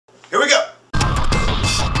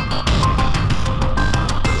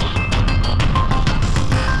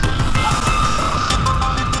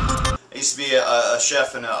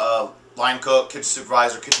chef and a line cook, kitchen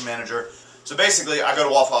supervisor, kitchen manager. So basically, I go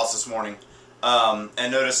to Waffle House this morning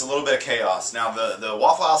and notice a little bit of chaos. Now, the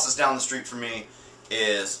Waffle House that's down the street from me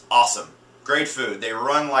is awesome. Great food. They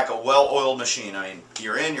run like a well-oiled machine. I mean,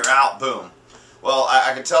 you're in, you're out, boom. Well,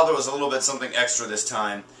 I could tell there was a little bit something extra this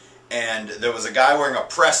time, and there was a guy wearing a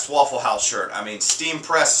pressed Waffle House shirt. I mean, steam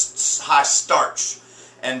pressed, high starch.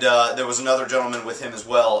 And there was another gentleman with him as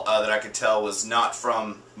well that I could tell was not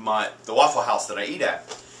from the Waffle House that I eat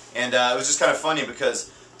at. And it was just kind of funny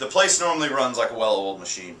because the place normally runs like a well-oiled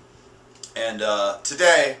machine. And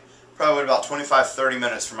today, probably waited about 25-30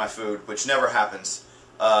 minutes for my food, which never happens.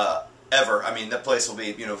 Ever. I mean, that place will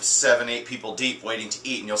be, 7, 8 people deep waiting to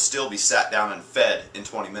eat, and you'll still be sat down and fed in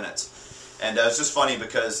 20 minutes. And it's just funny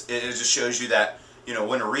because it just shows you that,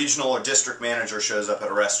 when a regional or district manager shows up at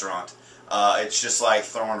a restaurant, it's just like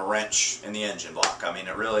throwing a wrench in the engine block. I mean,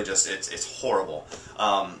 it really just, it's horrible.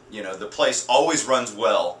 The place always runs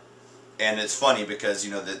well, and it's funny because,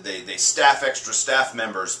 they staff extra staff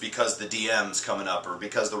members because the DM's coming up or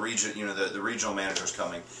because the regional manager's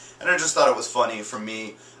coming. And I just thought it was funny from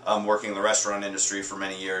me, working in the restaurant industry for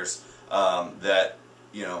many years, that,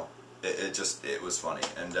 it was funny.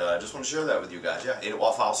 And I just want to share that with you guys. Yeah, ate at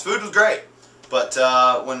Waffle House. Food was great. But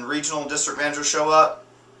when regional and district managers show up,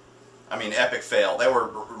 I mean, epic fail. They were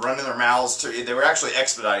running their mouths. They were actually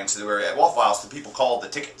expediting. So they were at Waffle House. The people called the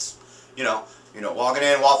tickets. Walking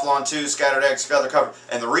in, waffle on 2, scattered eggs, got their cover.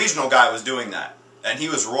 And the regional guy was doing that. And he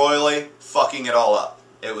was royally fucking it all up.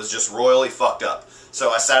 It was just royally fucked up.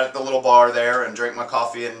 So I sat at the little bar there and drank my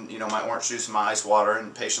coffee and, my orange juice and my ice water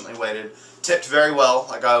and patiently waited. Tipped very well,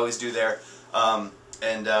 like I always do there.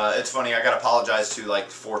 It's funny, I got apologized to like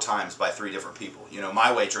 4 times by 3 different people.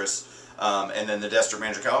 My waitress, and then the district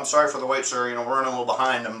manager, oh, I'm sorry for the wait, sir, we're running a little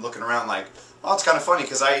behind. I'm looking around like, oh, it's kind of funny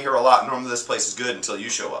because I eat here a lot. Normally this place is good until you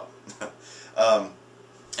show up.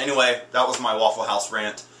 Anyway, that was my Waffle House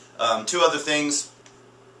rant. 2 other things.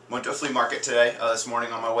 Went to a flea market today, this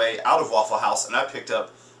morning on my way out of Waffle House, and I picked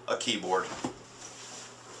up a keyboard.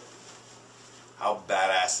 How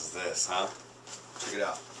badass is this, huh? Check it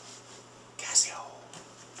out. Casio.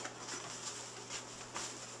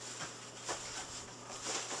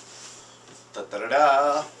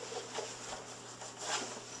 Da-da-da-da.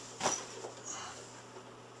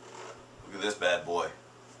 Look at this bad boy.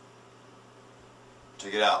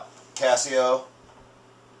 Check it out. Casio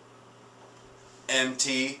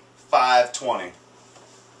MT520.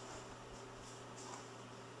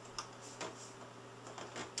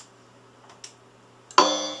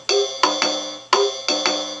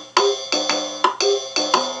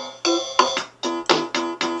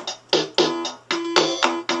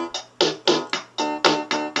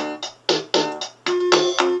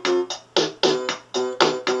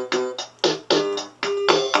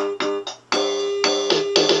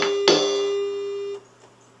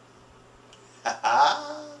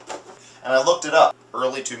 And I looked it up,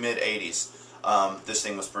 early to mid 80s, this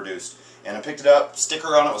thing was produced. And I picked it up,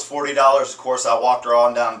 sticker on it was $40, of course I walked her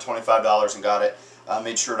on down to $25 and got it,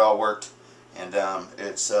 made sure it all worked, and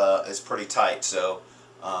it's pretty tight, so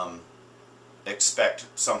expect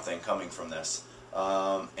something coming from this.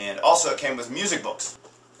 And also it came with music books.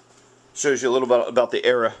 Shows you a little bit about the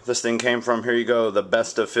era this thing came from. Here you go, the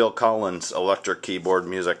best of Phil Colilns electric keyboard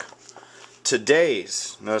music.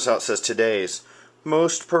 Today's, notice how it says today's,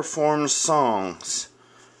 most performed songs.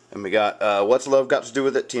 And we got What's Love Got to Do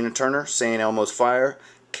With It, Tina Turner, St. Elmo's Fire,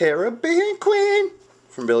 Caribbean Queen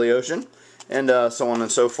from Billy Ocean, and so on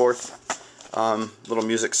and so forth. Little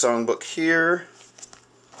music songbook here.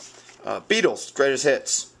 Beatles, Greatest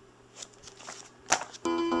Hits.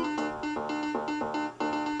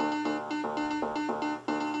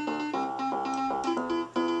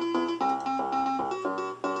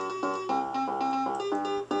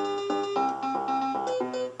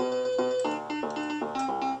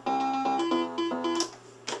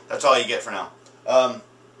 That's all you get for now.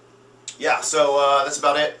 Yeah, so that's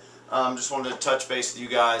about it. Just wanted to touch base with you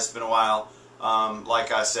guys. It's been a while.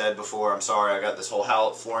 Like I said before, I'm sorry, I got this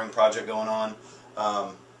whole flooring project going on.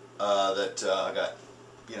 I got,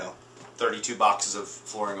 32 boxes of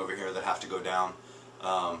flooring over here that have to go down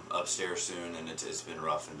upstairs soon, and it's been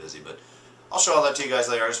rough and busy. But I'll show all that to you guys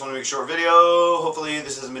later. I just want to make a short video. Hopefully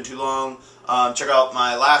this hasn't been too long. Check out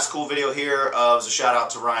my last cool video here. It was a shout out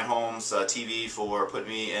to Ryan Holmes TV for putting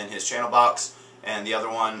me in his channel box. And the other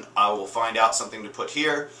one, I will find out something to put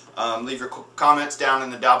here. Leave your comments down in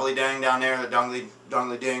the dobbly dang down there, the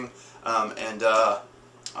dongly ding. Don't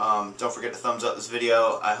forget to thumbs up this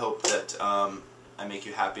video. I hope that I make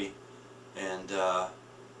you happy. And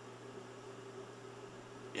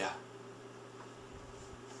yeah.